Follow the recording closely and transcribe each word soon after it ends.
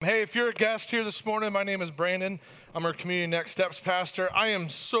Hey, if you're a guest here this morning, my name is Brandon. I'm our Community Next Steps pastor. I am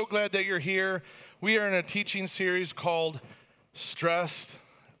so glad that you're here. We are in a teaching series called Stressed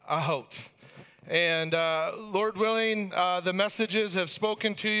Out. And Lord willing, the messages have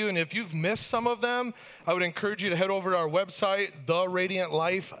spoken to you. And if you've missed some of them, I would encourage you to head over to our website,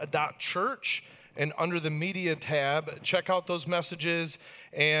 theradiantlife.church. And under the media tab, check out those messages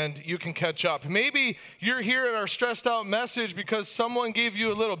and you can catch up. Maybe you're here at our Stressed Out message because someone gave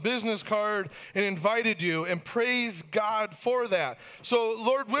you a little business card and invited you, and praise God for that. So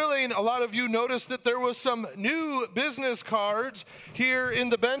Lord willing, a lot of you noticed that there was some new business cards here in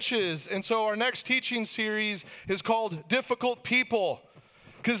the benches. And so our next teaching series is called Difficult People,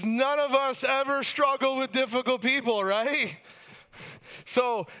 because none of us ever struggle with difficult people, right?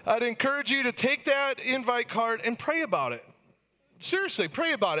 So I'd encourage you to take that invite card and pray about it. Seriously,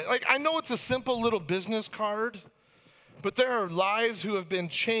 pray about it. Like, I know it's a simple little business card, but there are lives who have been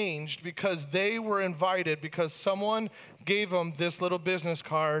changed because they were invited, because someone gave them this little business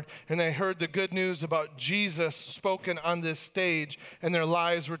card and they heard the good news about Jesus spoken on this stage and their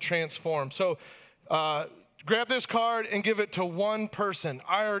lives were transformed. So grab this card and give it to one person.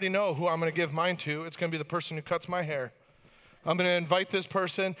 I already know who I'm going to give mine to. It's going to be the person who cuts my hair. I'm going to invite this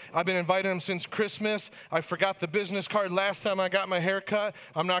person. I've been inviting them since Christmas. I forgot the business card last time I got my hair cut.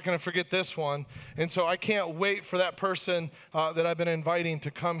 I'm not going to forget this one. And so I can't wait for that person that I've been inviting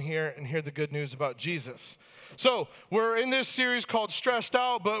to come here and hear the good news about Jesus. So we're in this series called Stressed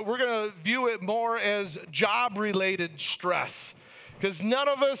Out, but we're going to view it more as job-related stress. Because none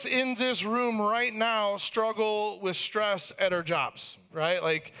of us in this room right now struggle with stress at our jobs, right?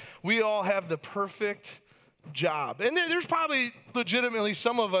 Like, we all have the perfect job. And there's probably legitimately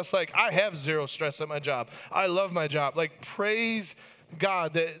some of us, like, I have zero stress at my job. I love my job. Like, praise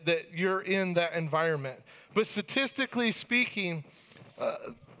God that you're in that environment. But statistically speaking,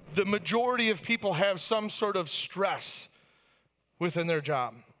 the majority of people have some sort of stress within their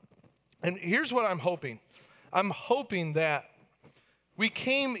job. And here's what I'm hoping. I'm hoping that we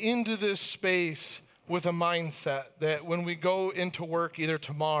came into this space with a mindset that when we go into work either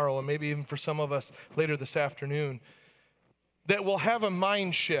tomorrow or maybe even for some of us later this afternoon, that we'll have a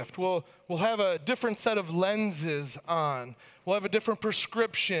mind shift. We'll have a different set of lenses on. We'll have a different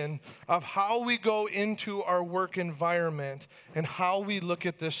prescription of how we go into our work environment and how we look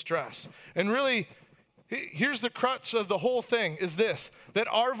at this stress. And really, here's the crux of the whole thing is this, that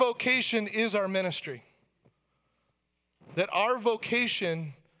our vocation is our ministry. That our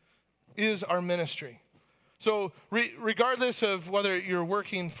vocation is our ministry. So regardless of whether you're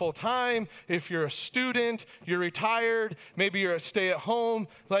working full-time, if you're a student, you're retired, maybe you're a stay-at-home,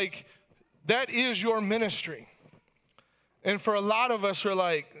 like, that is your ministry. And for a lot of us, we're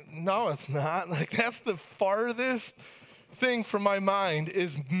like, no, it's not. Like, that's the farthest thing from my mind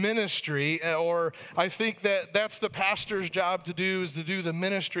is ministry, or I think that that's the pastor's job to do, is to do the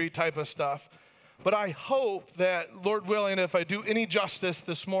ministry type of stuff. But I hope that, Lord willing, if I do any justice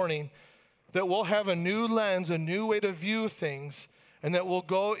this morning, that we'll have a new lens, a new way to view things, and that we'll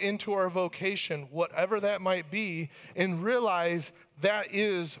go into our vocation, whatever that might be, and realize that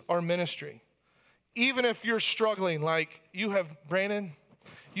is our ministry. Even if you're struggling, like you have, Brandon,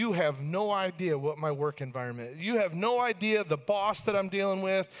 you have no idea what my work environment is. You have no idea the boss that I'm dealing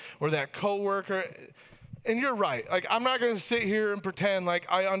with or that coworker. And you're right. Like, I'm not going to sit here and pretend like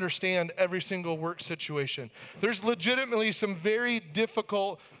I understand every single work situation. There's legitimately some very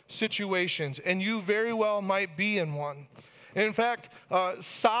difficult situations, and you very well might be in one. And in fact,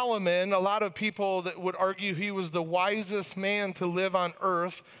 Solomon, a lot of people that would argue he was the wisest man to live on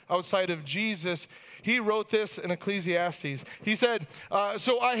earth outside of Jesus, he wrote this in Ecclesiastes. He said,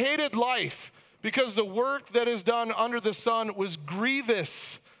 so I hated life because the work that is done under the sun was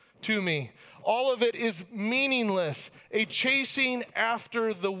grievous to me. All of it is meaningless, a chasing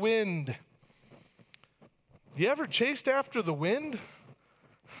after the wind. You ever chased after the wind?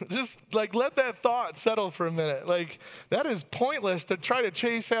 Just like let that thought settle for a minute. Like, that is pointless to try to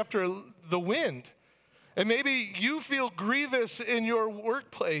chase after the wind. And maybe you feel grievous in your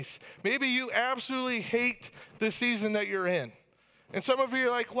workplace. Maybe you absolutely hate the season that you're in. And some of you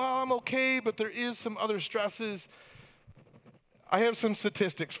are like, well, I'm okay, but there is some other stresses. I have some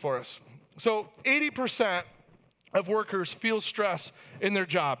statistics for us. So 80% of workers feel stress in their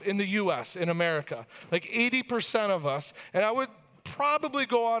job in the U.S., in America. Like 80% of us. And I would probably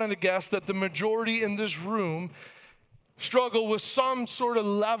go out on a guess that the majority in this room struggle with some sort of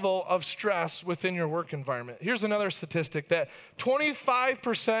level of stress within your work environment. Here's another statistic that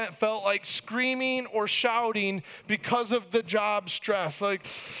 25% felt like screaming or shouting because of the job stress. Like,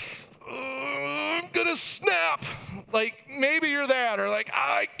 I'm gonna snap. Like maybe you're that, or like,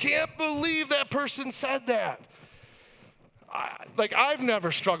 I can't believe that person said that. I've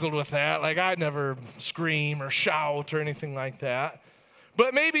never struggled with that. Like I never scream or shout or anything like that.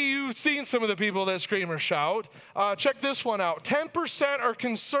 But maybe you've seen some of the people that scream or shout. Check this one out. 10% are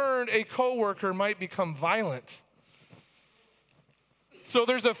concerned a coworker might become violent. So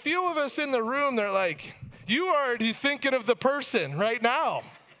there's a few of us in the room that are like, you are already thinking of the person right now.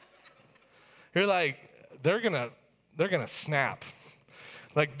 You're like, they're gonna snap.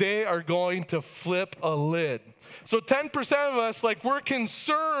 Like they are going to flip a lid. So 10% of us, like we're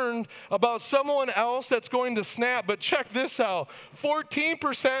concerned about someone else that's going to snap, but check this out.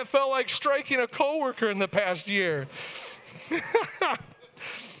 14% felt like striking a coworker in the past year.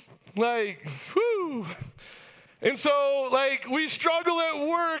 Like, whoo. And so, like, we struggle at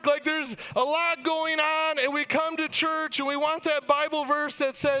work, like there's a lot going on, and we come to church, and we want that Bible verse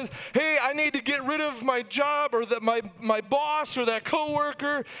that says, hey, I need to get rid of my job, or that my boss, or that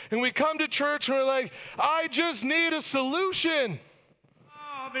coworker, and we come to church, and we're like, I just need a solution.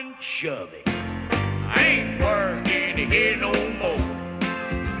 I've been shoving. I ain't working here no more.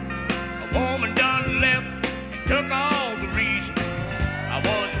 A woman done left and took all the reason I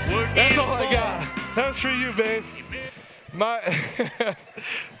was working. That's all I got. That's for you, babe. All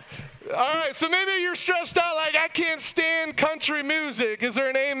right, so maybe you're stressed out like I can't stand country music. Is there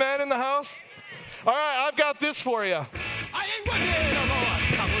an amen in the house? All right, I've got this for you.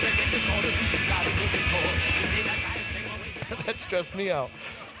 That stressed me out.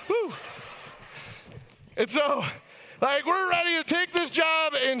 Whew. And so, like, we're ready to take this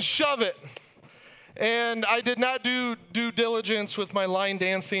job and shove it. And I did not do due diligence with my line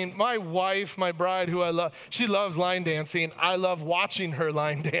dancing. My wife, my bride, who I love, she loves line dancing. I love watching her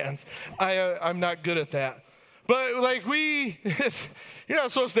line dance. I'm not good at that. But like you're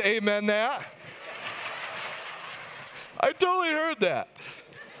not supposed to amen that. I totally heard that.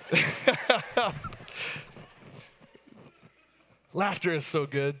 Laughter is so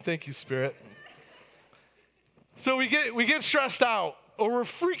good. Thank you, Spirit. So we get stressed out, or we're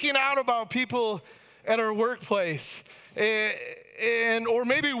freaking out about people at our workplace, or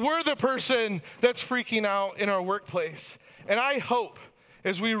maybe we're the person that's freaking out in our workplace. And I hope,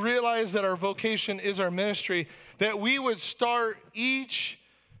 as we realize that our vocation is our ministry, that we would start each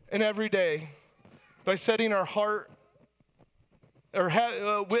and every day by setting our heart, or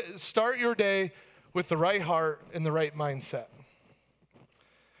start your day with the right heart and the right mindset.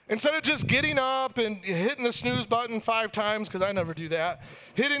 Instead of just getting up and hitting the snooze button 5 times, because I never do that,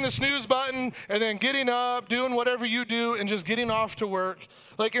 hitting the snooze button and then getting up, doing whatever you do, and just getting off to work.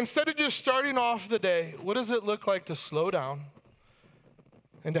 Like instead of just starting off the day, what does it look like to slow down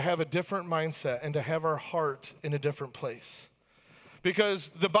and to have a different mindset and to have our heart in a different place? Because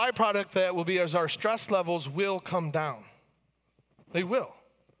the byproduct that will be is our stress levels will come down. They will.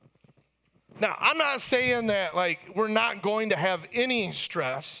 Now, I'm not saying that like we're not going to have any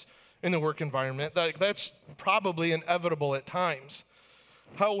stress in the work environment. That's probably inevitable at times.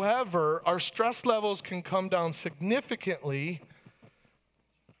 However, our stress levels can come down significantly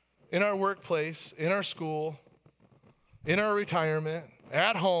in our workplace, in our school, in our retirement,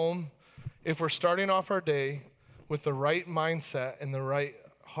 at home, if we're starting off our day with the right mindset and the right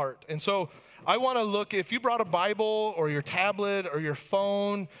heart. And so I want to look, if you brought a Bible or your tablet or your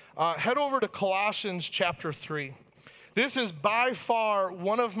phone, head over to Colossians chapter 3. This is by far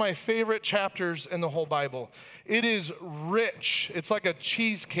one of my favorite chapters in the whole Bible. It is rich. It's like a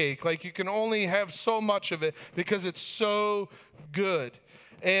cheesecake. Like you can only have so much of it because it's so good.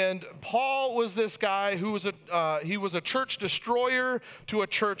 And Paul was this guy who was he was a church destroyer to a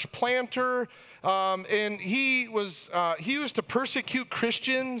church planter, and he was to persecute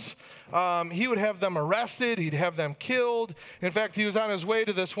Christians. He would have them arrested. He'd have them killed. In fact, he was on his way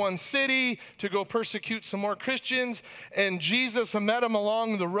to this one city to go persecute some more Christians, and Jesus met him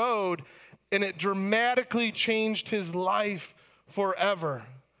along the road, and it dramatically changed his life forever.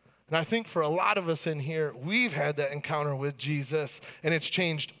 And I think for a lot of us in here, we've had that encounter with Jesus, and it's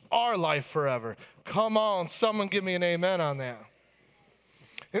changed our life forever. Come on, someone give me an amen on that.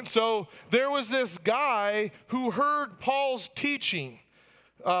 And so there was this guy who heard Paul's teaching.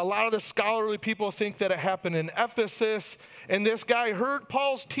 A lot of the scholarly people think that it happened in Ephesus, and this guy heard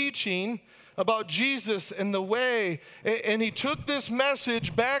Paul's teaching about Jesus and the way, and he took this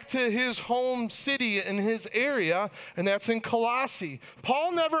message back to his home city in his area, and that's in Colossae.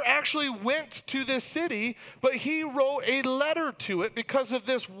 Paul never actually went to this city, but he wrote a letter to it because of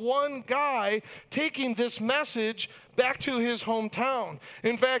this one guy taking this message back to his hometown.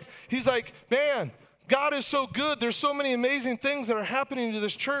 In fact, he's like, man, God is so good. There's so many amazing things that are happening to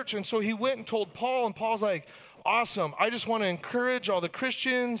this church. And so he went and told Paul, and Paul's like, awesome. I just want to encourage all the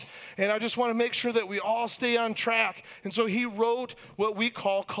Christians, and I just want to make sure that we all stay on track. And so he wrote what we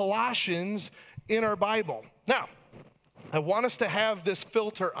call Colossians in our Bible. Now, I want us to have this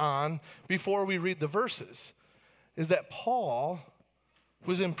filter on before we read the verses, is that Paul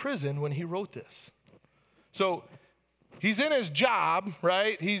was in prison when he wrote this. So he's in his job,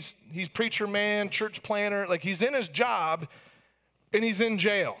 right? He's preacher man, church planner, like he's in his job and he's in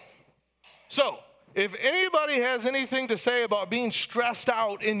jail. So if anybody has anything to say about being stressed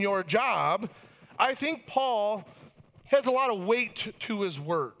out in your job, I think Paul has a lot of weight to his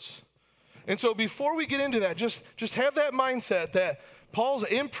words. And so before we get into that, just have that mindset that Paul's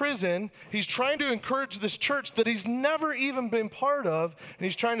in prison. He's trying to encourage this church that he's never even been part of, and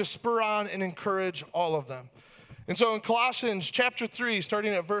he's trying to spur on and encourage all of them. And so in Colossians chapter 3,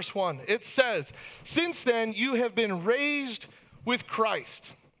 starting at verse 1, it says, "Since then you have been raised with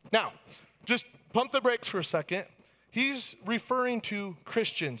Christ." Now, just pump the brakes for a second. He's referring to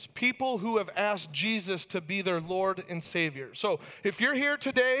Christians, people who have asked Jesus to be their Lord and Savior. So if you're here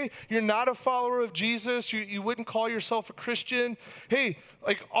today, you're not a follower of Jesus, you wouldn't call yourself a Christian, hey,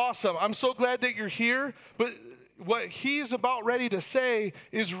 like awesome, I'm so glad that you're here. But what he's about ready to say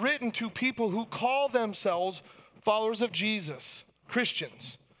is written to people who call themselves followers of Jesus,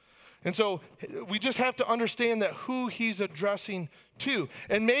 Christians. And so we just have to understand that who he's addressing to.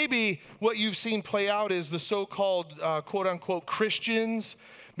 And maybe what you've seen play out is the so-called quote-unquote Christians.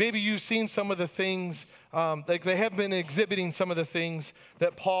 Maybe you've seen some of the things, like they have been exhibiting some of the things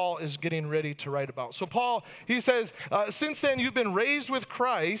that Paul is getting ready to write about. So Paul, he says, since then you've been raised with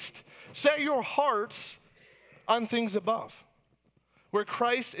Christ, set your hearts on things above, where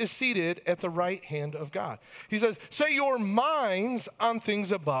Christ is seated at the right hand of God. He says, set your minds on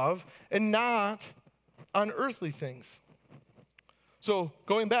things above and not on earthly things. So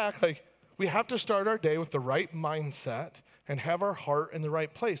going back, like we have to start our day with the right mindset and have our heart in the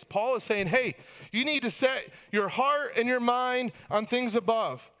right place. Paul is saying, hey, you need to set your heart and your mind on things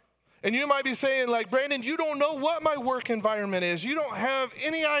above. And you might be saying, like, Brandon, you don't know what my work environment is. You don't have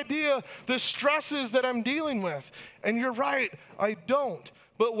any idea the stresses that I'm dealing with. And you're right, I don't.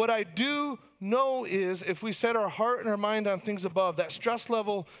 But what I do know is if we set our heart and our mind on things above, that stress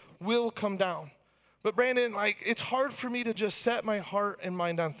level will come down. But Brandon, like, it's hard for me to just set my heart and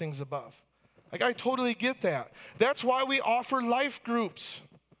mind on things above. Like, I totally get that. That's why we offer life groups,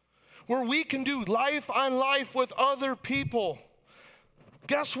 where we can do life on life with other people.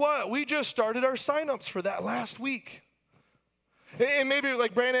 Guess what? We just started our signups for that last week. And maybe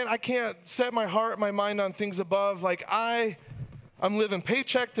like, Brandon, I can't set my heart, my mind on things above. Like I'm living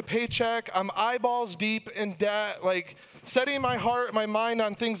paycheck to paycheck. I'm eyeballs deep in debt. Like setting my heart, my mind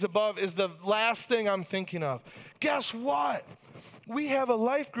on things above is the last thing I'm thinking of. Guess what? We have a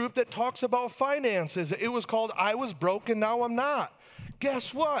life group that talks about finances. It was called I Was Broke and Now I'm Not.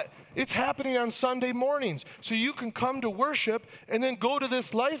 Guess what? It's happening on Sunday mornings. So you can come to worship and then go to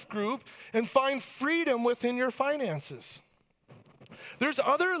this life group and find freedom within your finances. There's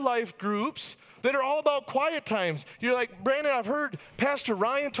other life groups that are all about quiet times. You're like, Brandon, I've heard Pastor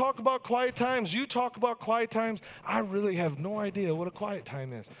Ryan talk about quiet times. You talk about quiet times. I really have no idea what a quiet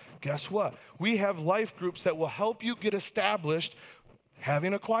time is. Guess what? We have life groups that will help you get established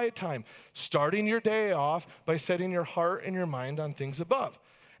having a quiet time, starting your day off by setting your heart and your mind on things above.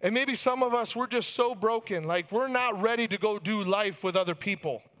 And maybe some of us, we're just so broken, like we're not ready to go do life with other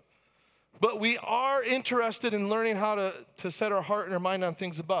people. But we are interested in learning how to set our heart and our mind on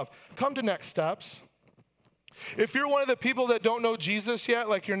things above. Come to Next Steps. If you're one of the people that don't know Jesus yet,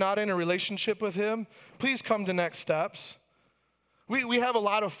 like you're not in a relationship with him, please come to Next Steps. We have a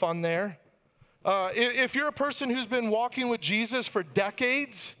lot of fun there. If you're a person who's been walking with Jesus for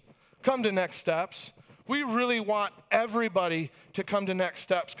decades, come to Next Steps. We really want everybody to come to Next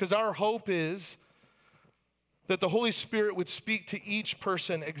Steps because our hope is that the Holy Spirit would speak to each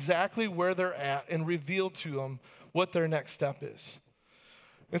person exactly where they're at and reveal to them what their next step is.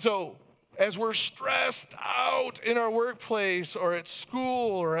 And so as we're stressed out in our workplace or at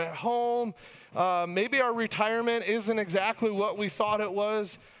school or at home, maybe our retirement isn't exactly what we thought it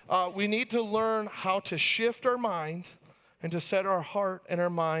was. We need to learn how to shift our mind and to set our heart and our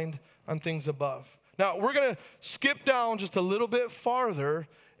mind on things above. Now, we're going to skip down just a little bit farther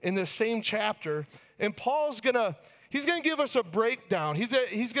in this same chapter, and Paul's he's going to give us a breakdown.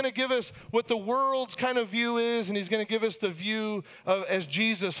 He's going to give us what the world's kind of view is, and he's going to give us the view of as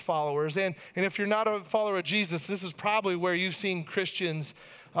Jesus followers. And if you're not a follower of Jesus, this is probably where you've seen Christians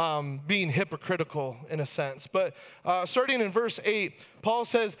being hypocritical in a sense. But starting in verse 8, Paul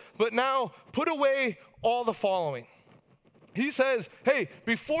says, but now put away all the following. He says, hey,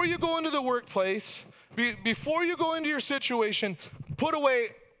 before you go into the workplace, before you go into your situation, put away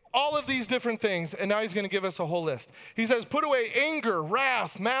all of these different things, and now he's going to give us a whole list. He says, put away anger,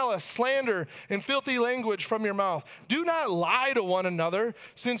 wrath, malice, slander, and filthy language from your mouth. Do not lie to one another,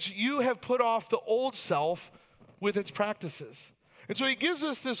 since you have put off the old self with its practices. And so he gives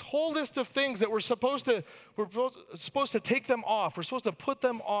us this whole list of things that we're supposed to take them off. We're supposed to put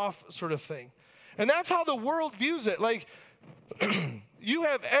them off, sort of thing. And that's how the world views it. Like, you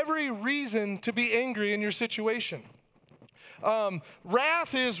have every reason to be angry in your situation.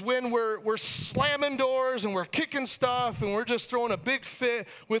 Wrath is when we're slamming doors and we're kicking stuff and we're just throwing a big fit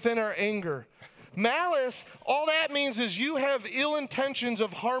within our anger. Malice, all that means is you have ill intentions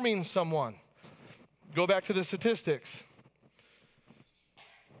of harming someone. Go back to the statistics.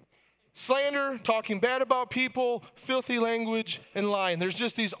 Slander, talking bad about people, filthy language, and lying. There's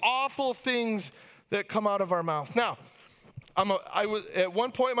just these awful things that come out of our mouth. Now, I was at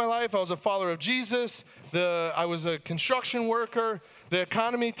one point in my life, I was a follower of Jesus. I was a construction worker. The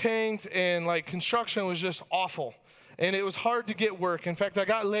economy tanked, and like construction was just awful. And it was hard to get work. In fact, I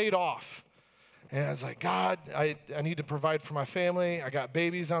got laid off. And I was like, God, I need to provide for my family. I got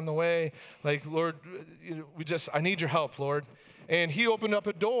babies on the way. Like, Lord, I need your help, Lord. And he opened up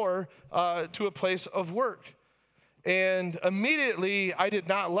a door to a place of work. And immediately, I did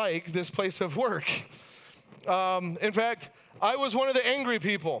not like this place of work. In fact, I was one of the angry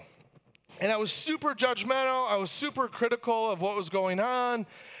people. And I was super judgmental. I was super critical of what was going on.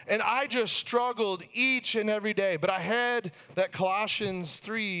 And I just struggled each and every day. But I had that Colossians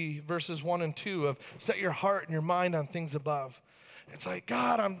 3, verses 1 and 2 of set your heart and your mind on things above. It's like,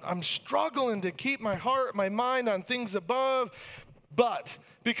 God, I'm struggling to keep my heart, my mind on things above. But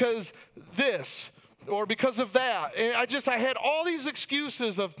because this, or because of that, and I had all these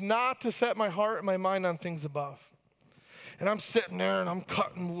excuses of not to set my heart and my mind on things above. And I'm sitting there and I'm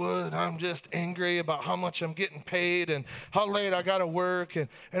cutting wood. And I'm just angry about how much I'm getting paid and how late I got to work. And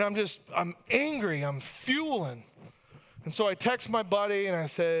I'm angry. I'm fueling. And so I text my buddy and I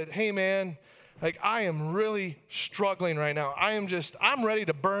said, hey, man, like I am really struggling right now. I'm ready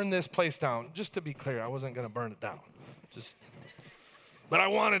to burn this place down. Just to be clear, I wasn't going to burn it down. But I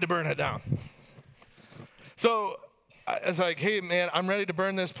wanted to burn it down. So I was like, hey, man, I'm ready to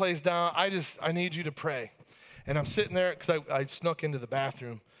burn this place down. I need you to pray. And I'm sitting there because I snuck into the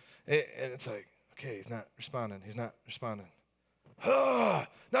bathroom. And it's like, okay, he's not responding.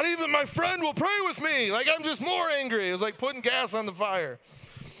 Not even my friend will pray with me. Like, I'm just more angry. It was like putting gas on the fire.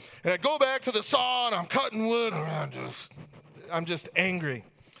 And I go back to the saw, and I'm cutting wood. And I'm just angry.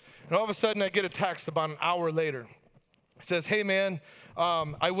 And all of a sudden, I get a text about an hour later. It says, hey, man,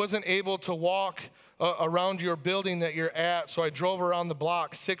 I wasn't able to walk around your building that you're at, so I drove around the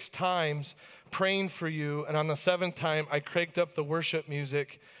block 6 times praying for you, and on the 7th time, I cranked up the worship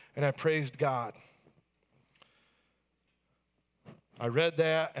music, and I praised God. I read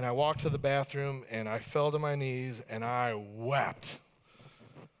that, and I walked to the bathroom, and I fell to my knees, and I wept.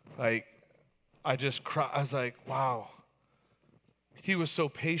 Like, I just cried. I was like, wow. He was so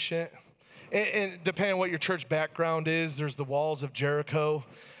patient. And depending on what your church background is, there's the walls of Jericho.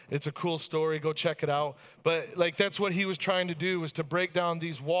 It's a cool story. Go check it out. But like that's what he was trying to do, was to break down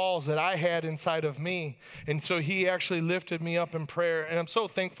these walls that I had inside of me. And so he actually lifted me up in prayer. And I'm so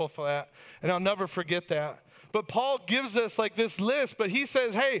thankful for that. And I'll never forget that. But Paul gives us like this list, but he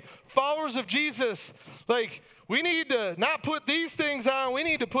says, hey, followers of Jesus, like we need to not put these things on, we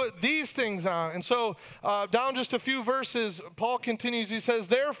need to put these things on. And so down just a few verses, Paul continues, he says,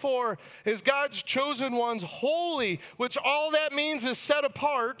 therefore is God's chosen ones holy, which all that means is set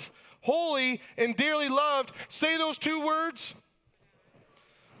apart, holy and dearly loved. Say those 2 words.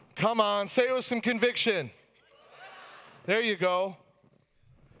 Come on, say it with some conviction. There you go.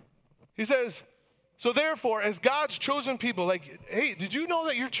 He says, so therefore, as God's chosen people, like, hey, did you know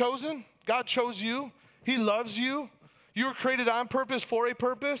that you're chosen? God chose you. He loves you. You were created on purpose for a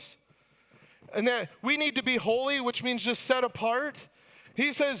purpose. And that we need to be holy, which means just set apart.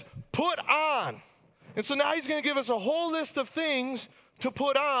 He says, put on. And so now he's going to give us a whole list of things to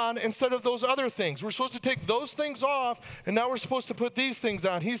put on instead of those other things. We're supposed to take those things off, and now we're supposed to put these things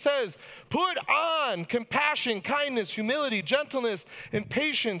on. He says, put on compassion, kindness, humility, gentleness, and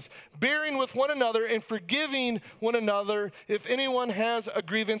patience, bearing with one another and forgiving one another if anyone has a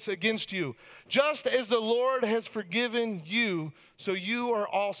grievance against you. Just as the Lord has forgiven you, so you are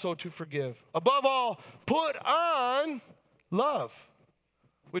also to forgive. Above all, put on love,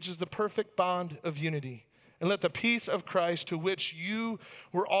 which is the perfect bond of unity. And let the peace of Christ, to which you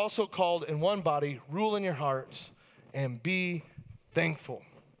were also called in one body, rule in your hearts, and be thankful.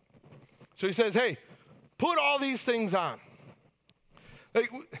 So he says, hey, put all these things on.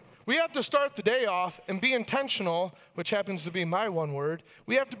 Like, we have to start the day off and be intentional, which happens to be my one word.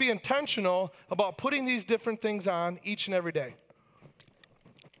 We have to be intentional about putting these different things on each and every day.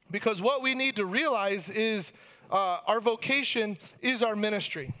 Because what we need to realize is our vocation is our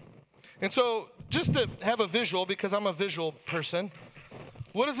ministry. And so just to have a visual, because I'm a visual person,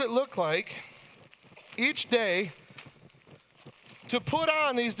 what does it look like each day to put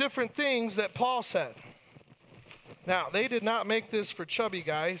on these different things that Paul said? Now, they did not make this for chubby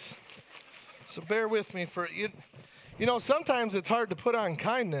guys, so bear with me for it. You know, sometimes it's hard to put on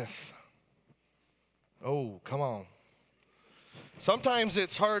kindness. Oh, come on. Sometimes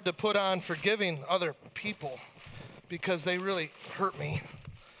it's hard to put on forgiving other people because they really hurt me.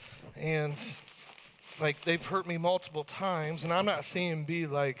 And, like, they've hurt me multiple times, and I'm not saying be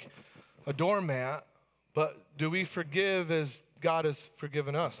like a doormat, but do we forgive as God has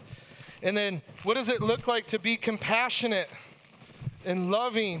forgiven us? And then what does it look like to be compassionate and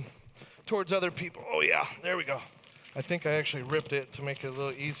loving towards other people? Oh, yeah, there we go. I think I actually ripped it to make it a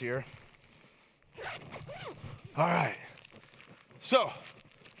little easier. All right. So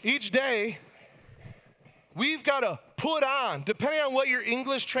each day, we've got to put on, depending on what your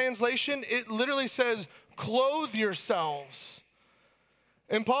English translation, it literally says, clothe yourselves.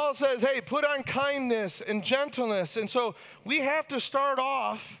 And Paul says, hey, put on kindness and gentleness. And so we have to start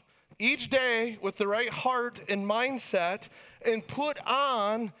off each day with the right heart and mindset and put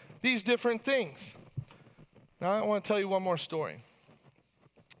on these different things. Now, I want to tell you one more story.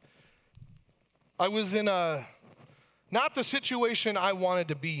 I was in not the situation I wanted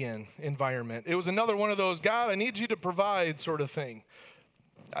to be in environment. It was another one of those, God, I need you to provide sort of thing.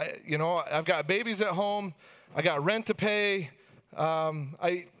 I've got babies at home. I got rent to pay. I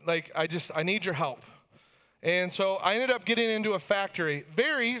need your help. And so I ended up getting into a factory,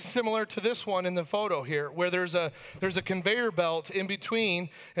 very similar to this one in the photo here, where there's a conveyor belt in between,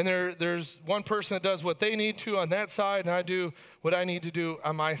 and there's one person that does what they need to on that side, and I do what I need to do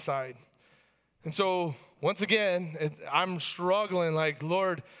on my side. And so once again, I'm struggling like,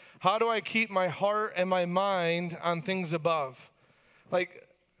 Lord, how do I keep my heart and my mind on things above? Like,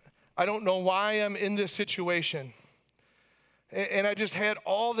 I don't know why I'm in this situation. And I just had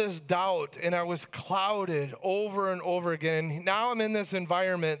all this doubt, and I was clouded over and over again. And now I'm in this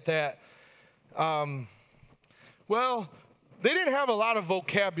environment that, they didn't have a lot of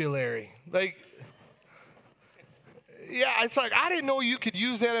vocabulary. Like, yeah, it's like, I didn't know you could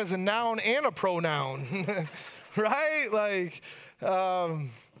use that as a noun and a pronoun, right? Like,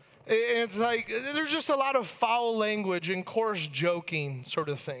 it's like, there's just a lot of foul language and coarse joking sort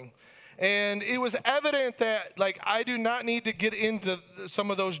of thing. And it was evident that, like, I do not need to get into some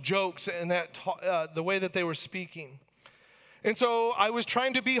of those jokes and that the way that they were speaking. And so I was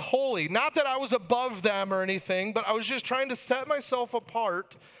trying to be holy. Not that I was above them or anything, but I was just trying to set myself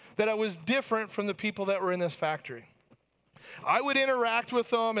apart, that I was different from the people that were in this factory. I would interact with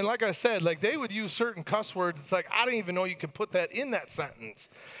them, and like I said, like, they would use certain cuss words. It's like, I didn't even know you could put that in that sentence.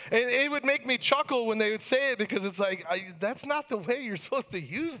 And it would make me chuckle when they would say it, because it's like, that's not the way you're supposed to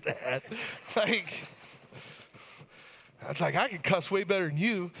use that. Like, it's like, I could cuss way better than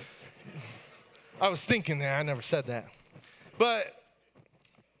you. I was thinking that. I never said that. But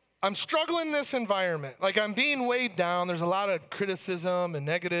I'm struggling in this environment. Like, I'm being weighed down. There's a lot of criticism and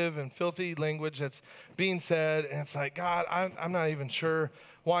negative and filthy language that's being said. And it's like, God, I'm not even sure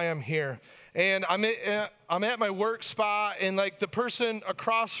why I'm here. And I'm at my work spot, and like the person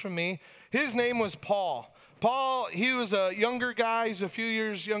across from me, his name was Paul. Paul, he was a younger guy. He's a few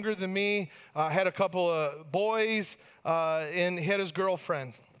years younger than me. Had a couple of boys, and he had his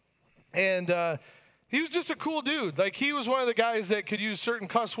girlfriend. And he was just a cool dude. Like, he was one of the guys that could use certain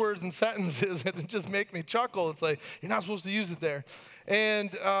cuss words and sentences and just make me chuckle. It's like, you're not supposed to use it there.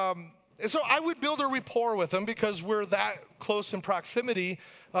 And so I would build a rapport with him because we're that close in proximity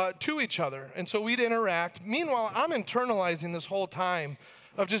to each other. And so we'd interact. Meanwhile, I'm internalizing this whole time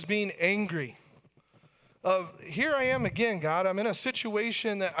of just being angry. Of, here I am again, God. I'm in a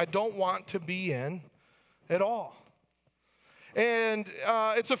situation that I don't want to be in at all. And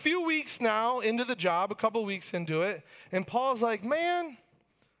it's a few weeks now into the job, a couple weeks into it, and Paul's like, man,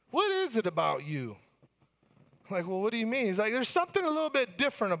 what is it about you? I'm like, well, what do you mean? He's like, there's something a little bit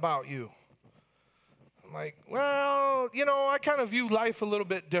different about you. I'm like, well, I kind of view life a little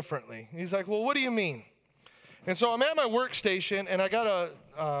bit differently. He's like, well, what do you mean? And so I'm at my workstation, and I got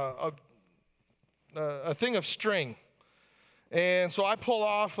a thing of string. And so I pull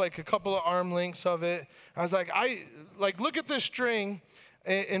off like a couple of arm lengths of it. I was like, look at this string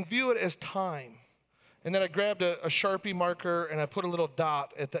and view it as time. And then I grabbed a Sharpie marker and I put a little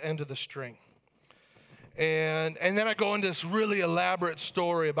dot at the end of the string. And then I go into this really elaborate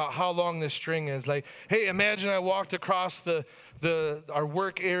story about how long this string is. Like, hey, imagine I walked across our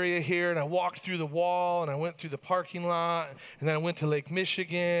work area here, and I walked through the wall, and I went through the parking lot, and then I went to Lake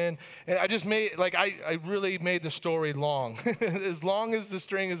Michigan. And I just made, like, I really made the story long, as long as the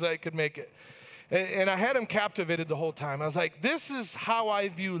string as I could make it. And I had him captivated the whole time. I was like, this is how I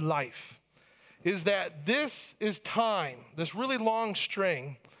view life, is that this is time, this really long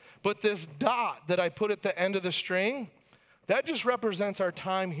string. But this dot that I put at the end of the string, that just represents our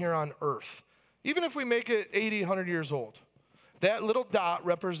time here on earth. Even if we make it 80, 100 years old, that little dot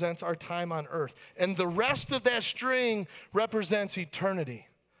represents our time on earth. And the rest of that string represents eternity.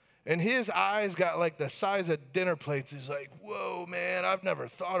 And his eyes got like the size of dinner plates. He's like, whoa, man, I've never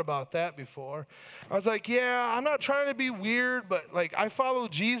thought about that before. I was like, yeah, I'm not trying to be weird, but like I follow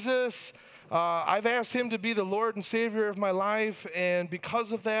Jesus. I've asked him to be the Lord and Savior of my life, and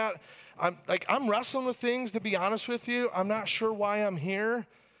because of that, I'm wrestling with things, to be honest with you. I'm not sure why I'm here,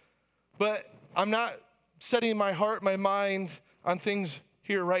 but I'm not setting my heart, my mind on things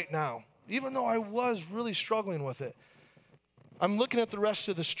here right now, even though I was really struggling with it. I'm looking at the rest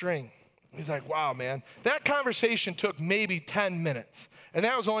of the string. He's like, wow, man. That conversation took maybe 10 minutes, and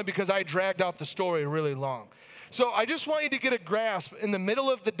that was only because I dragged out the story really long. So I just want you to get a grasp. In the middle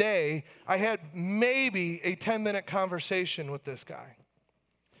of the day, I had maybe a 10-minute conversation with this guy.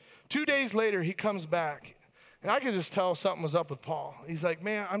 2 days later, he comes back, and I could just tell something was up with Paul. He's like,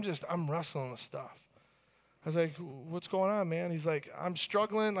 man, I'm wrestling with stuff. I was like, what's going on, man? He's like, I'm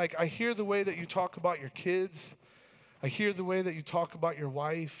struggling. Like, I hear the way that you talk about your kids. I hear the way that you talk about your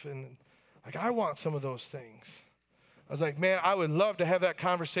wife, and like, I want some of those things. I was like, man, I would love to have that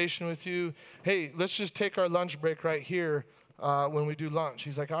conversation with you. Hey, let's just take our lunch break right here when we do lunch.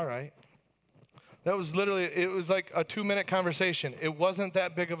 He's like, all right. That was literally, it was like a 2-minute conversation. It wasn't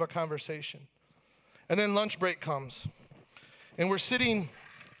that big of a conversation. And then lunch break comes. And we're sitting,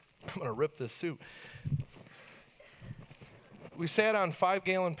 I'm going to rip this suit. We sat on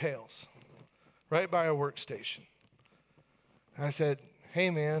 5-gallon pails right by our workstation. And I said, hey,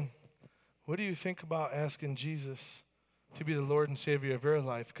 man, what do you think about asking Jesus to be the Lord and Savior of your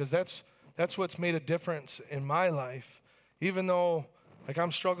life? Because that's what's made a difference in my life. Even though, like,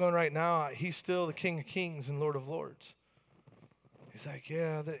 I'm struggling right now, he's still the King of Kings and Lord of Lords. He's like,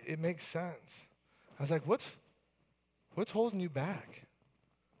 yeah, it makes sense. I was like, what's holding you back?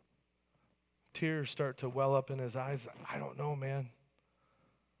 Tears start to well up in his eyes. I don't know, man.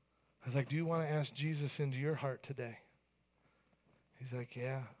 I was like, do you want to ask Jesus into your heart today? He's like,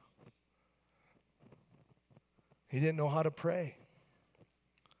 yeah. He didn't know how to pray.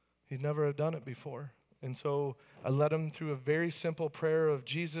 He'd never done it before. And so I led him through a very simple prayer of,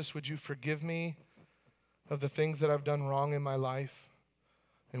 Jesus, would you forgive me of the things that I've done wrong in my life?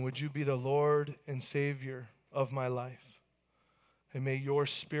 And would you be the Lord and Savior of my life? And may your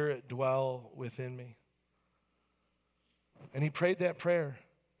Spirit dwell within me. And he prayed that prayer.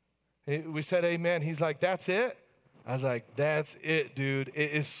 We said amen. He's like, that's it? I was like, that's it, dude.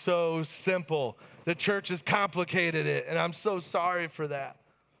 It is so simple. The church has complicated it, and I'm so sorry for that.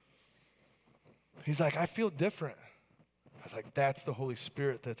 He's like, I feel different. I was like, that's the Holy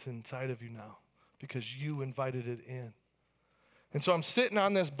Spirit that's inside of you now because you invited it in. And so I'm sitting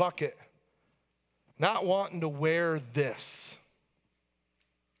on this bucket, not wanting to wear this.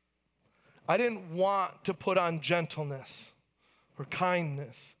 I didn't want to put on gentleness or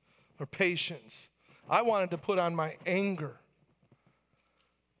kindness or patience. I wanted to put on my anger.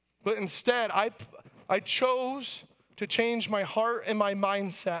 But instead, I chose to change my heart and my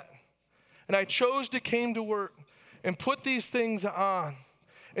mindset. And I chose to come to work and put these things on.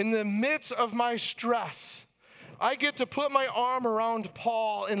 In the midst of my stress, I get to put my arm around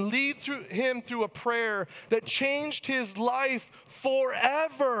Paul and lead him through a prayer that changed his life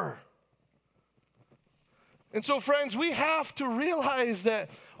forever. And so, friends, we have to realize that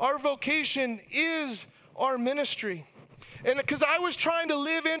our vocation is our ministry. And because I was trying to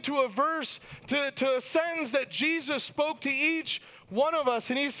live into a verse, to a sentence that Jesus spoke to each one of us.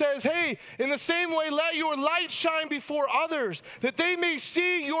 And he says, hey, in the same way, let your light shine before others, that they may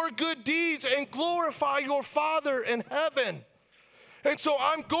see your good deeds and glorify your Father in heaven. And so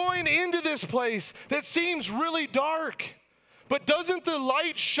I'm going into this place that seems really dark. But doesn't the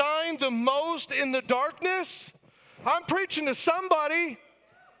light shine the most in the darkness? I'm preaching to somebody.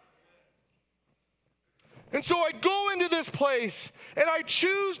 And so I go into this place and I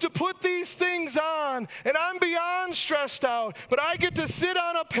choose to put these things on, and I'm beyond stressed out, but I get to sit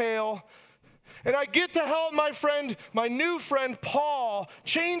on a pail and I get to help my friend, my new friend Paul,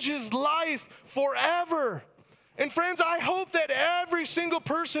 change his life forever. And friends, I hope that every single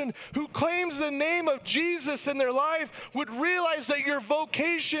person who claims the name of Jesus in their life would realize that your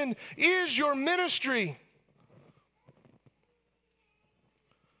vocation is your ministry.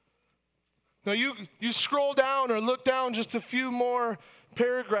 Now you scroll down or look down just a few more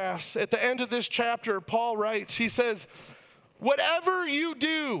paragraphs. At the end of this chapter, Paul writes, he says, whatever you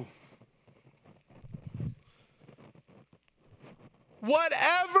do,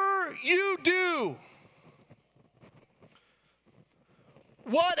 whatever you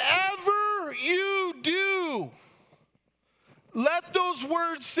do, let those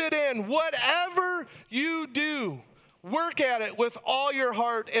words sit in. Whatever you do, work at it with all your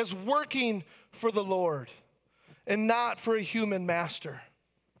heart as working for the Lord and not for a human master.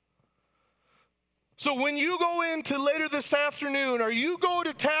 So when you go into later this afternoon or you go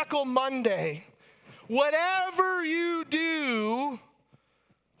to tackle Monday, whatever you do,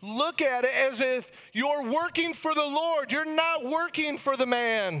 look at it as if you're working for the Lord. You're not working for the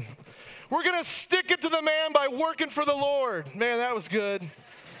man. We're going to stick it to the man by working for the Lord. Man, that was good.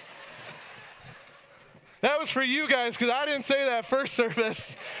 That was for you guys because I didn't say that first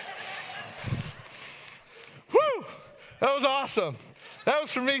service. Woo! That was awesome. That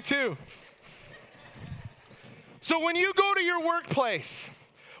was for me too. So when you go to your workplace,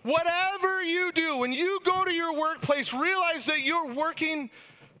 whatever you do, when you go to your workplace, realize that you're working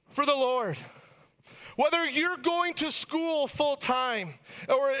for the Lord. Whether you're going to school full time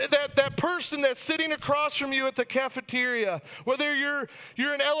or that person that's sitting across from you at the cafeteria, whether you're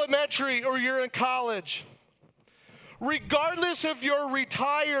in elementary or you're in college, regardless if you're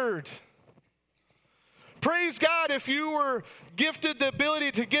retired, praise God if you were gifted the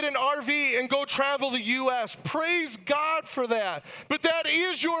ability to get an RV and go travel the U.S. Praise God for that. But that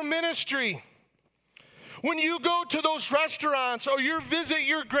is your ministry. When you go to those restaurants or you visit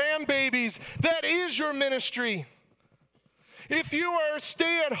your grandbabies, that is your ministry. If you are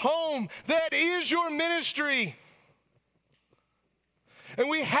stay at home, that is your ministry. And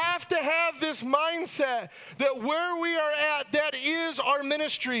we have to have this mindset that where we are at, that is our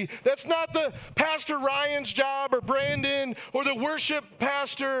ministry. That's not the Pastor Ryan's job or Brandon or the worship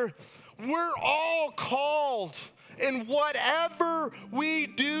pastor. We're all called in whatever we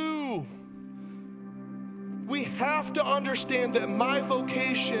do. We have to understand that my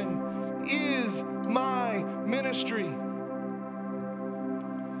vocation is my ministry.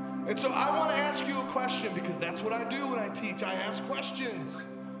 And so I want to ask you a question because that's what I do when I teach. I ask questions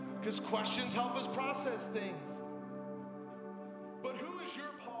because questions help us process things.